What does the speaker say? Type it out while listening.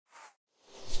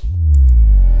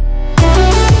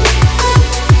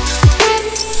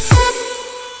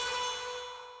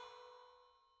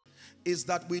is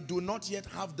that we do not yet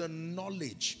have the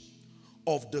knowledge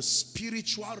of the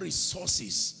spiritual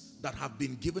resources that have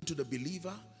been given to the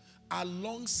believer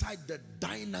alongside the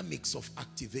dynamics of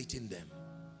activating them.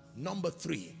 Number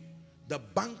 3, the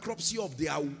bankruptcy of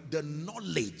the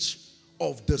knowledge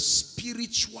of the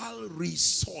spiritual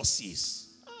resources.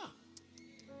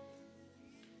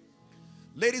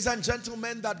 Ladies and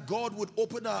gentlemen, that God would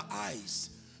open our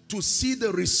eyes to see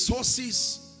the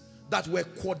resources that were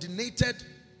coordinated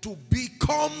to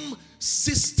become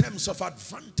systems of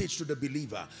advantage to the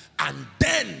believer, and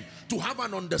then to have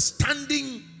an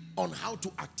understanding on how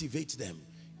to activate them.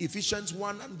 Ephesians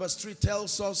 1 and verse 3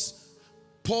 tells us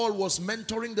Paul was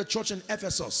mentoring the church in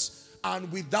Ephesus,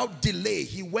 and without delay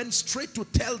he went straight to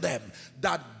tell them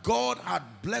that God had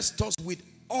blessed us with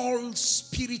all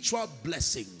spiritual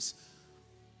blessings.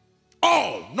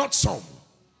 All, not some.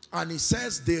 And he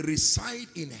says they reside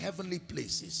in heavenly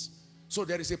places. So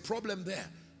there is a problem there,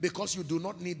 because you do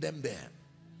not need them there.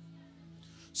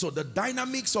 So the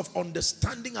dynamics of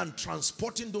understanding and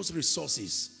transporting those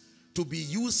resources to be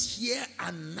used here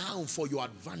and now for your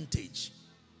advantage.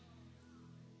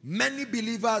 Many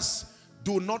believers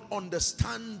do not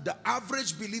understand. The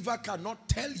average believer cannot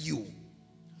tell you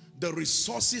the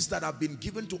resources that have been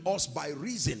given to us by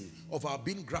reason of our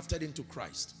being grafted into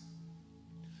Christ.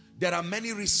 There are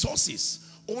many resources.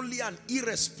 Only an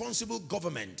irresponsible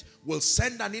government will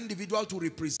send an individual to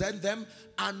represent them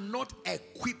and not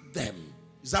equip them.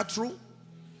 Is that true?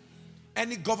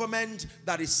 Any government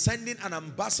that is sending an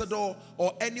ambassador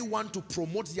or anyone to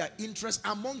promote their interests,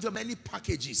 among the many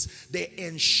packages, they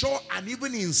ensure and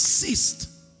even insist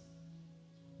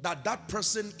that that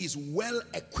person is well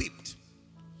equipped.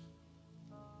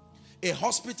 A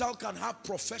hospital can have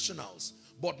professionals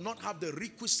but not have the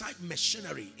requisite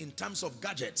machinery in terms of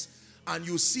gadgets. And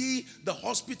you see the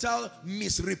hospital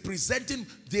misrepresenting.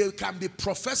 There can be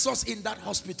professors in that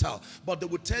hospital, but they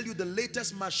will tell you the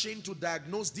latest machine to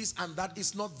diagnose this and that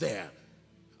is not there.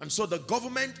 And so the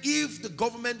government, if the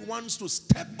government wants to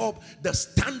step up the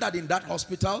standard in that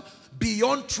hospital,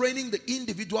 beyond training the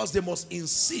individuals, they must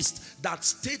insist that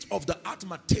state-of-the-art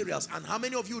materials. And how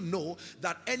many of you know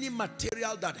that any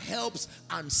material that helps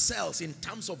and sells in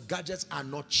terms of gadgets are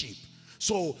not cheap?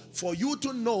 So for you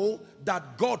to know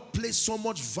that God placed so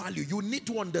much value, you need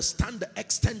to understand the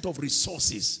extent of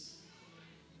resources.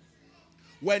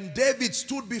 When David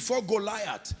stood before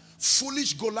Goliath,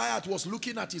 foolish Goliath was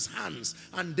looking at his hands,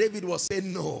 and David was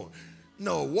saying, no,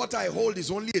 what I hold is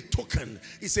only a token.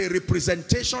 It's a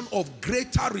representation of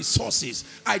greater resources.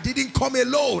 I didn't come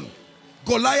alone.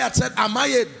 Goliath said, am I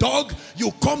a dog?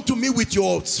 You come to me with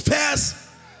your spears?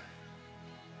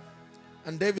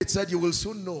 And David said, you will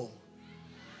soon know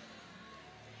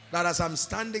that as I'm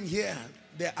standing here,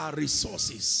 there are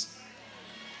resources.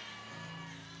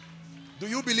 Do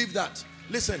you believe that?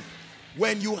 Listen,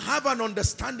 when you have an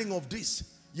understanding of this,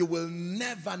 you will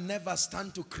never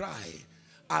stand to cry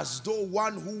as though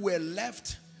one who were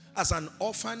left as an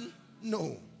orphan.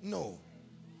 No.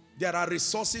 There are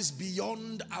resources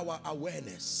beyond our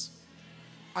awareness.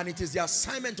 And it is the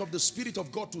assignment of the Spirit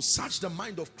of God to search the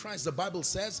mind of Christ, the Bible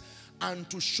says, and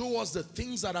to show us the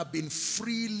things that have been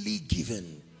freely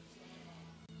given.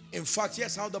 In fact,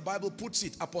 here's how the Bible puts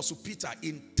it. Apostle Peter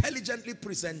intelligently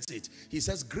presents it. He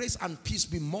says, grace and peace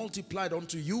be multiplied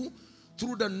unto you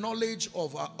through the knowledge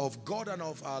of God and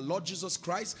of our Lord Jesus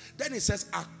Christ. Then he says,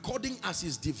 according as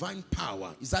his divine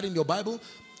power. Is that in your Bible?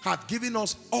 Hath given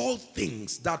us all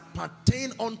things that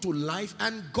pertain unto life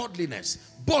and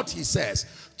godliness. But he says,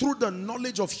 through the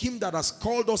knowledge of him that has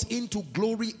called us into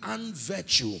glory and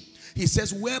virtue. He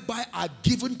says, whereby are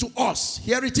given to us,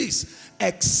 here it is,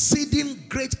 exceeding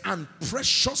great and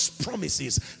precious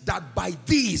promises, that by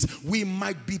these we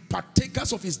might be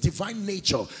partakers of his divine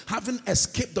nature, having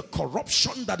escaped the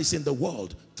corruption that is in the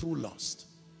world through lust.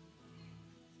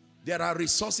 There are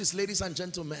resources, ladies and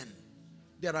gentlemen.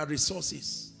 There are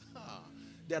resources.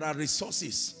 There are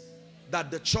resources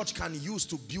that the church can use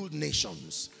to build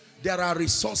nations. There are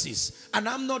resources. And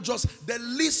I'm not just, the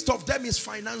least of them is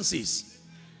finances.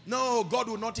 No, God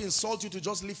will not insult you to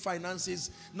just leave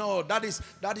finances. No, that is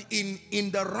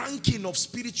in the ranking of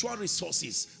spiritual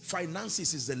resources,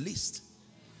 finances is the least.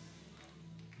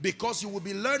 Because you will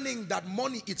be learning that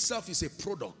money itself is a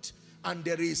product, and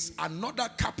there is another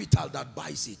capital that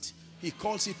buys it. He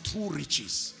calls it true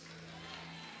riches.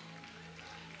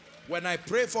 When I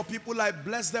pray for people, I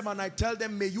bless them and I tell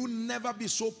them, may you never be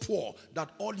so poor that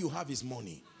all you have is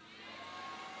money.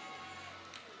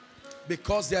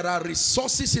 Because there are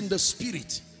resources in the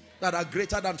spirit that are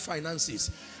greater than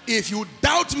finances. If you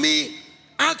doubt me,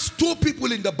 ask two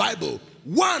people in the Bible.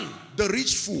 One, the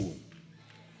rich fool.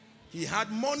 He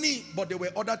had money, but there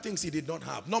were other things he did not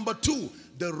have. Number two,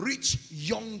 the rich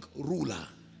young ruler.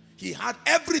 He had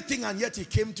everything and yet he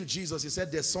came to Jesus. He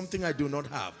said, there's something I do not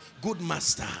have. Good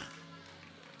master.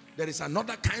 There is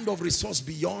another kind of resource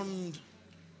beyond.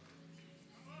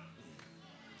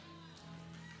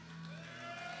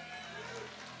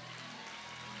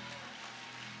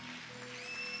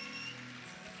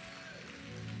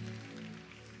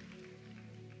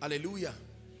 Hallelujah.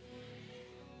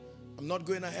 I'm not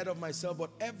going ahead of myself, but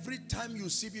every time you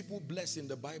see people blessed in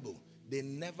the Bible, they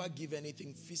never give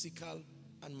anything physical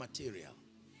and material.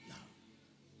 No.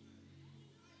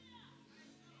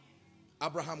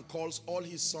 Abraham calls all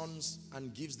his sons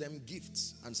and gives them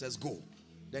gifts and says, go.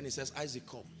 Then he says, Isaac,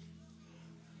 come.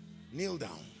 Kneel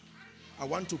down. I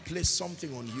want to place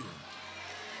something on you.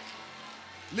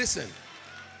 Listen.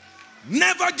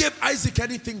 Never gave Isaac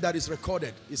anything that is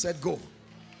recorded. He said, go.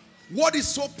 What is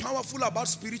so powerful about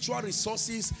spiritual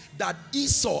resources that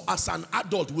Esau as an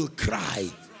adult will cry?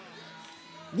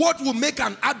 What will make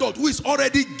an adult who is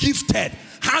already gifted,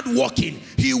 hardworking?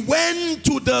 He went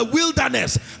to the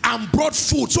wilderness and brought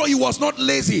food, so he was not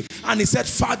lazy. And he said,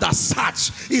 Father,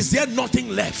 search. Is there nothing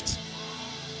left?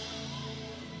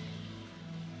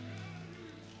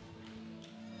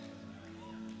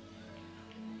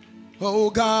 Oh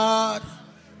God,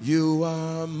 you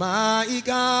are my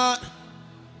God,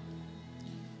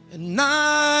 and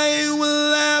I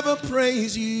will ever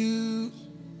praise you.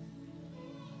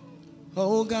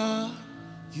 Oh God,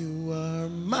 you are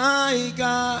my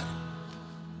God,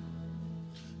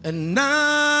 and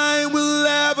I will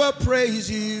ever praise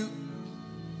you.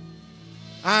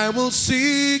 I will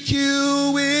seek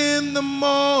you in the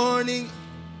morning.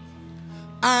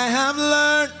 I have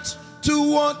learned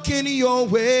to walk in your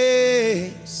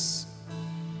ways,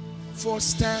 for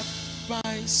step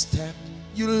by step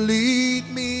you lead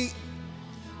me,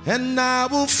 and I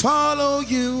will follow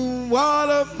you all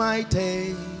of my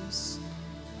days.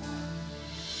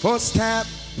 For step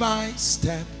by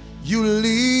step you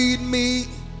lead me,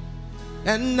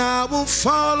 and I will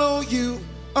follow you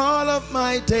all of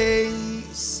my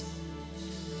days.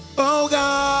 Oh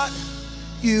God,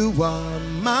 you are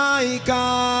my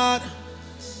God,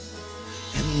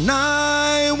 and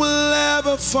I will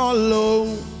ever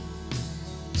follow.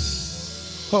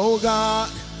 Oh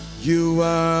God, you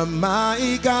are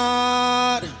my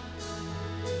God,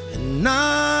 and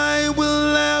I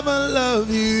will ever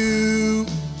love you.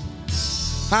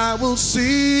 I will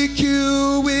seek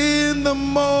you in the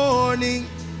morning.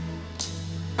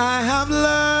 I have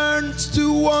learned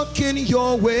to walk in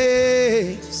your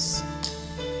ways.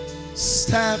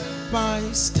 Step by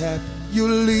step you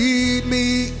lead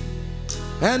me,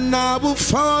 and I will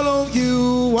follow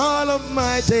you all of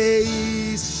my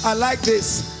days. I like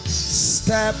this.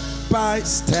 Step by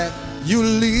step you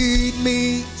lead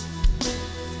me,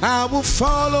 I will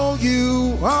follow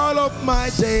you all of my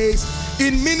days.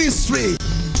 In ministry,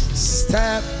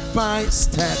 step by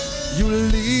step you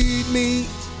lead me.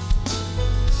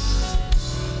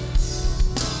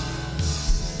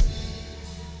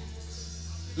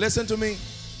 Listen to me.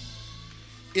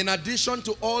 In addition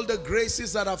to all the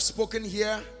graces that I've spoken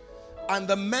here and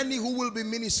the many who will be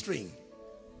ministering,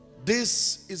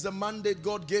 this is the mandate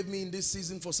God gave me in this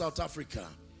season for South Africa,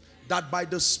 that by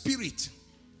the Spirit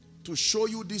to show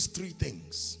you these three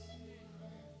things.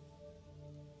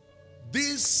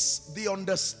 The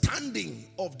understanding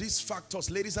of these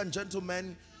factors, ladies and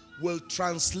gentlemen, will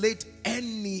translate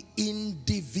any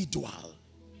individual,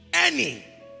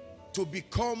 to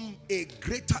become a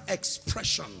greater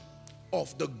expression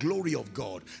of the glory of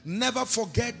God. Never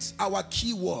forget our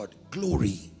key word,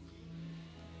 glory.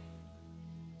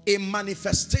 A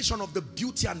manifestation of the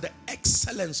beauty and the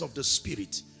excellence of the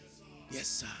Spirit. Yes,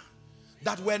 sir.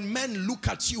 That when men look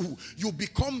at you, you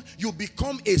become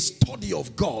a study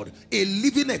of God, a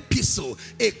living epistle,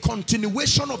 a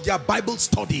continuation of their Bible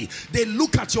study. They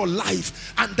look at your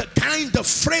life and the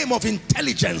frame of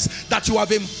intelligence that you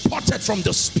have imported from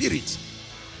the Spirit,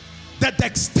 the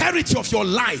dexterity of your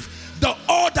life, the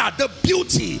order, the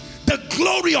beauty, the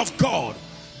glory of God.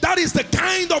 That is the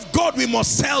kind of God we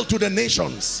must sell to the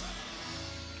nations.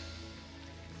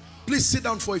 Please sit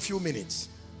down for a few minutes.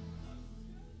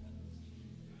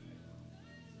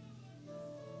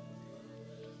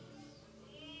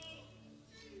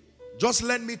 Just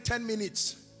lend me 10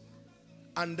 minutes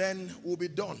and then we'll be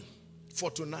done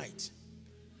for tonight.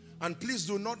 And please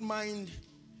do not mind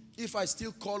if I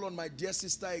still call on my dear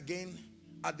sister again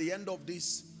at the end of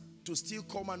this to still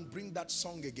come and bring that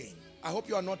song again. I hope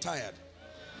you are not tired.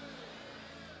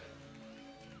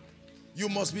 You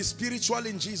must be spiritual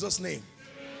in Jesus' name.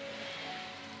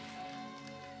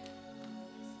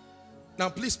 Now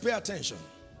please pay attention.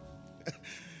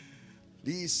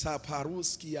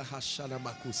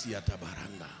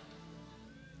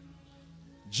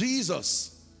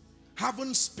 Jesus,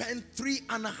 having spent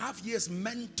 3.5 years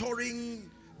mentoring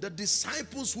the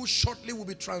disciples who shortly will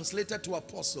be translated to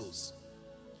apostles,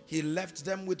 he left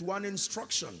them with one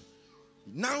instruction.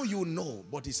 Now you know,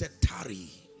 but he said, tarry.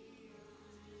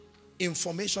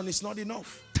 Information is not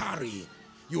enough. Tarry.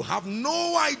 You have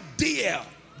no idea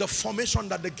the formation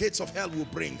that the gates of hell will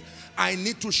bring. I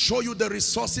need to show you the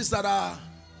resources that are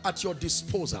at your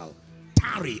disposal.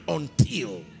 Tarry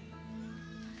until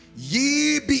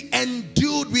ye be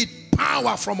endued with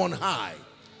power from on high.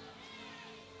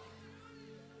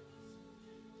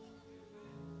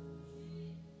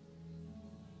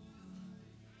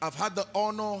 I've had the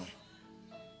honor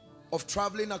of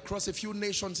traveling across a few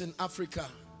nations in Africa,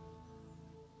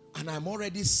 and I'm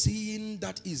already seeing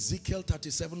that Ezekiel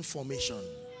 37 formation.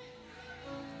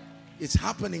 It's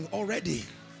happening already.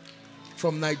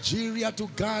 From Nigeria to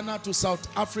Ghana to South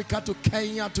Africa to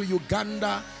Kenya to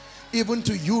Uganda, even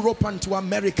to Europe and to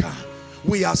America,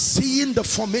 we are seeing the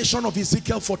formation of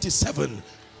Ezekiel 47.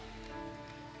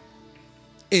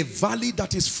 A valley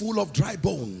that is full of dry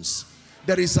bones.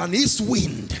 There is an east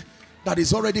wind that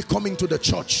is already coming to the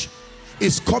church.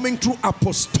 It's coming through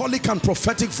apostolic and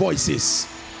prophetic voices.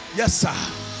 Yes, sir.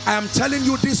 I am telling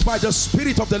you this by the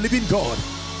Spirit of the living God.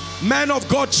 Man of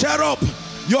God, cheer up.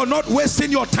 You're not wasting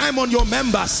your time on your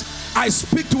members. I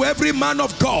speak to every man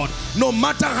of God, no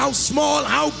matter how small,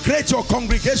 how great your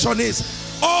congregation is.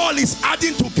 All is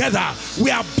adding together.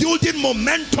 We are building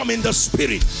momentum in the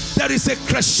Spirit. There is a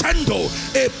crescendo,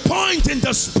 a point in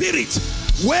the Spirit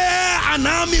where an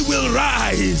army will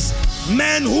rise.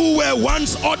 Men who were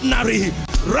once ordinary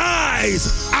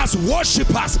rise as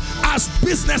worshippers, as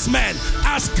businessmen,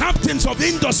 as captains of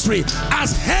industry,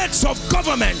 as heads of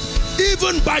government,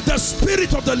 even by the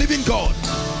Spirit of the living God.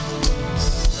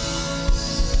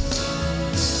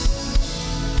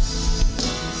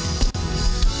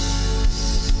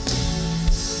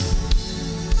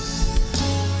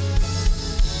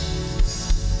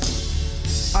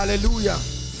 Hallelujah.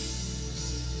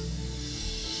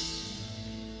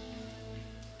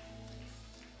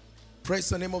 Praise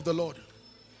the name of the Lord.